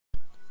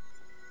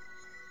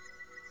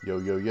Yo,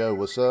 yo, yo,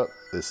 what's up?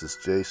 This is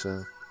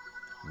Jason,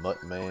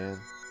 Muttman,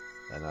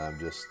 and I'm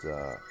just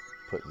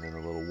putting in a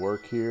little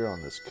work here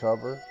on this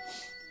cover.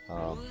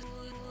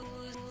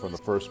 From the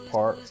first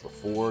part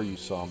before, you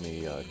saw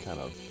me kind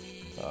of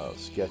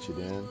sketch it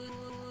in.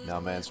 Now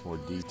I'm adding some more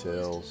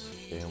details,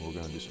 and we're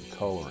going to do some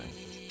coloring.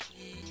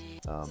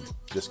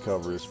 This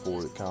cover is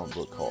for the comic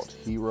book called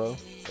HIRO,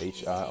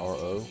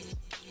 H-I-R-O.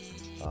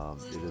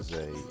 It is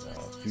a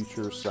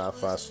future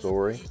sci-fi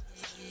story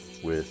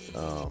with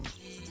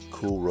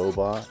cool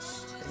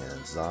robots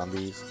and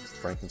zombies,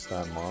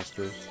 Frankenstein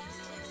monsters.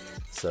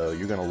 So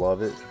you're gonna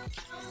love it.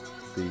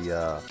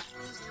 The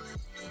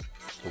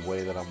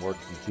way that I'm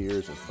working here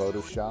is in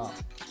Photoshop.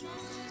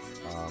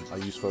 I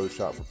use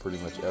Photoshop for pretty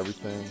much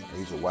everything. I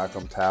use a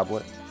Wacom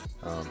tablet,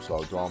 so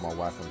I'll draw on my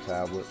Wacom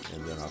tablet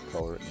and then I'll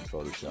color it in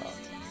Photoshop.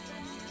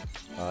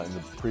 In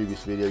the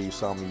previous video, you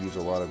saw me use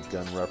a lot of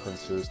gun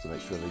references to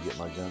make sure they get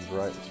my guns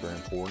right. It's very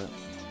important.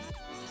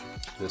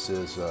 This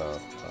is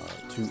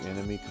two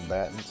enemy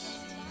combatants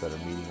that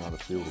are meeting on the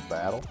field of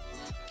battle.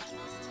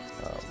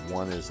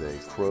 One is a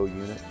CRO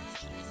unit.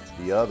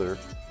 The other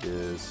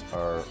is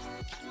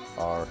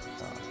our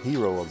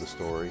hero of the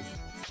story,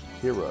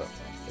 HIRO,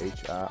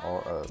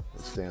 H-I-R-O.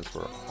 It stands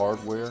for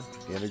Hardware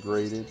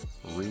Integrated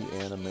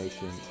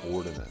Reanimation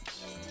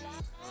Ordnance.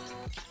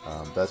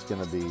 That's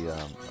going to be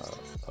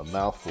a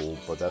mouthful,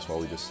 but that's why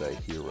we just say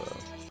HIRO.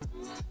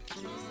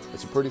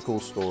 It's a pretty cool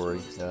story.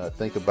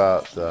 Think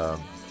about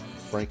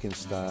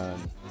Frankenstein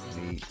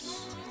meets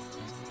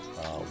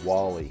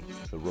Wall-E,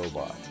 the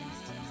robot.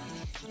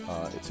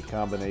 It's a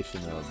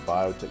combination of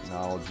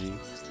biotechnology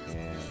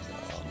and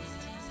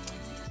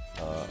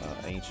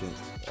ancient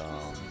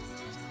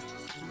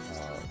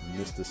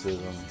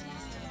mysticism,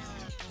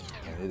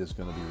 and it is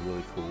going to be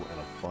really cool and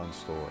a fun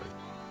story.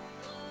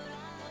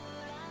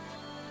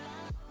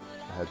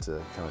 I had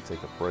to kind of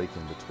take a break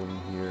in between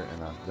here,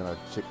 and then I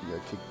kick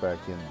back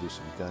in and do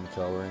some gun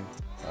coloring.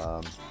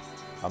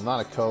 I'm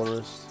not a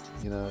colorist,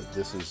 you know.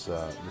 This is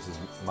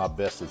my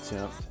best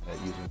attempt at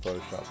using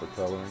Photoshop for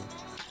coloring.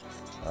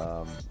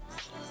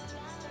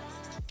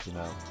 You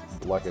know,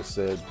 like I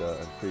said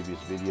in previous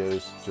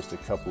videos, just a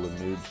couple of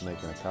noobs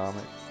making a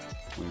comic.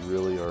 We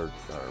really are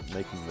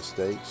making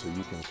mistakes, so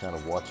you can kind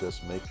of watch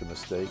us make the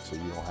mistakes so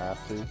you don't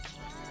have to.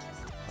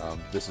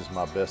 This is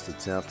my best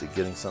attempt at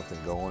getting something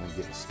going and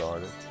getting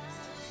started.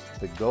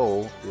 The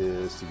goal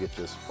is to get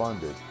this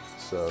funded.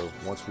 So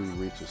once we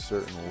reach a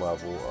certain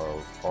level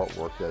of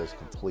artwork that is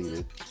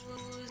completed,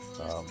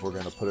 we're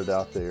going to put it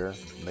out there,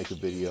 make a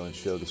video and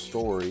show the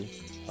story,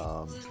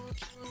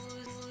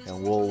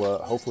 and we'll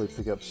hopefully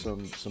pick up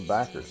some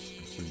backers,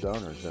 some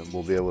donors, and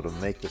we'll be able to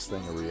make this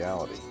thing a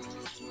reality.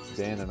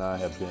 Dan and I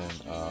have been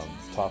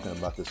talking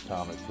about this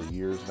comic for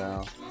years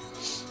now,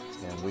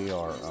 and we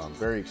are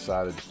very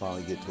excited to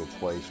finally get to a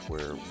place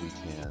where we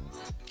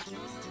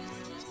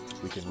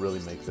can really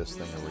make this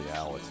thing a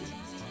reality.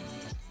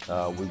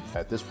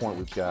 At this point,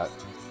 we've got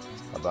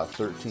about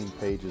 13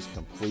 pages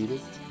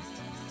completed,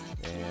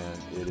 and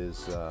it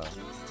is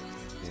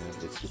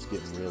it's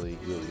getting really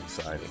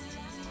exciting.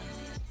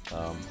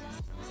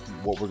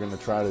 What we're going to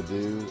try to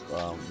do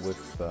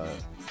with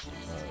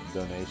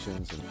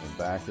donations and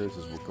backers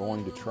is we're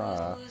going to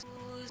try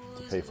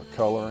to pay for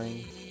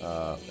coloring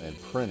and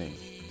printing.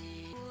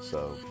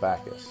 So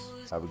back us.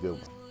 Have a good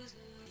one.